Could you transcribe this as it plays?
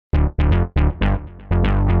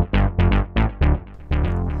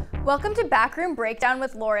Welcome to Backroom Breakdown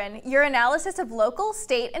with Lauren, your analysis of local,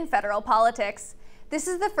 state, and federal politics. This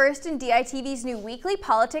is the first in DITV's new weekly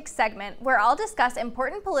politics segment where I'll discuss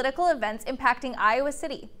important political events impacting Iowa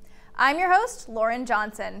City. I'm your host, Lauren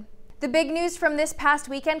Johnson. The big news from this past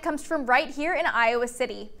weekend comes from right here in Iowa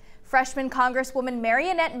City. Freshman Congresswoman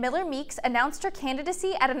Mariannette Miller-Meeks announced her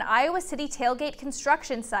candidacy at an Iowa City tailgate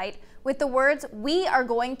construction site with the words, "We are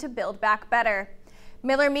going to build back better."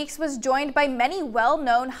 Miller-Meeks was joined by many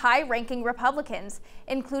well-known high-ranking Republicans,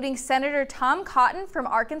 including Senator Tom Cotton from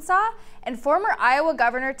Arkansas and former Iowa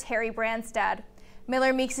Governor Terry Branstad.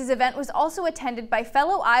 Miller-Meeks' event was also attended by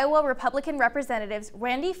fellow Iowa Republican Representatives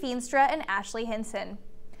Randy Feenstra and Ashley Hinson.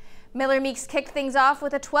 Miller-Meeks kicked things off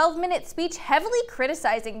with a 12-minute speech heavily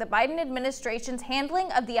criticizing the Biden administration's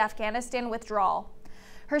handling of the Afghanistan withdrawal.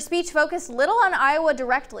 Her speech focused little on Iowa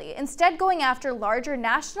directly, instead going after larger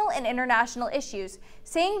national and international issues,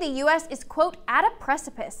 saying the U.S. is, quote, at a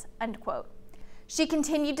precipice, unquote. She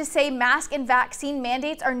continued to say mask and vaccine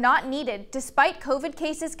mandates are not needed, despite COVID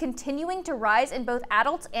cases continuing to rise in both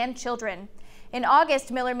adults and children. In August,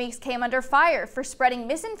 Miller-Meeks came under fire for spreading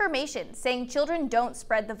misinformation, saying children don't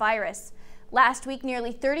spread the virus. Last week,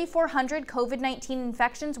 nearly 3,400 COVID-19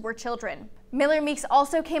 infections were children. Miller-Meeks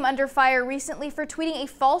also came under fire recently for tweeting a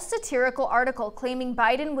false satirical article claiming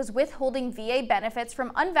Biden was withholding VA benefits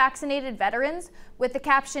from unvaccinated veterans with the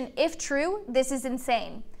caption, "If true, this is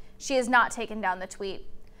insane." She has not taken down the tweet.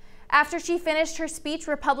 After she finished her speech,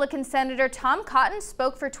 Republican Senator Tom Cotton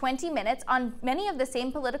spoke for 20 minutes on many of the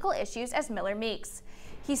same political issues as Miller-Meeks.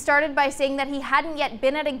 He started by saying that he hadn't yet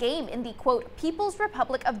been at a game in the, quote, People's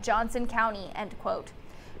Republic of Johnson County, end quote.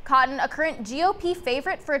 Cotton, a current GOP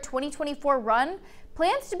favorite for a 2024 run,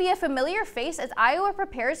 plans to be a familiar face as Iowa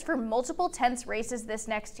prepares for multiple tense races this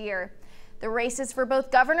next year. The races for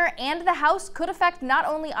both governor and the House could affect not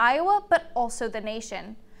only Iowa, but also the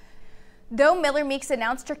nation. Though Miller-Meeks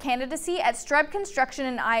announced her candidacy at Streb Construction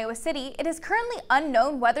in Iowa City, it is currently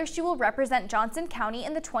unknown whether she will represent Johnson County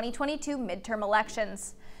in the 2022 midterm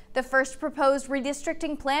elections. The first proposed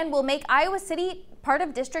redistricting plan will make Iowa City part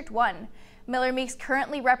of District 1. Miller-Meeks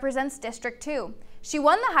currently represents District 2. She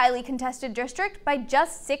won the highly contested district by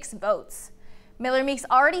just 6 votes. Miller-Meeks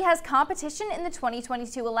already has competition in the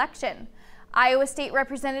 2022 election. Iowa State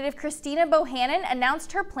Representative Christina Bohannon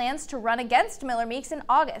announced her plans to run against Miller-Meeks in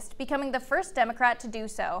August, becoming the first Democrat to do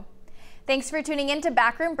so. Thanks for tuning in to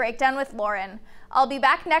Backroom Breakdown with Lauren. I'll be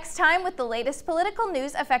back next time with the latest political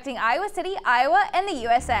news affecting Iowa City, Iowa, and the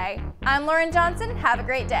USA. I'm Lauren Johnson. Have a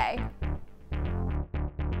great day.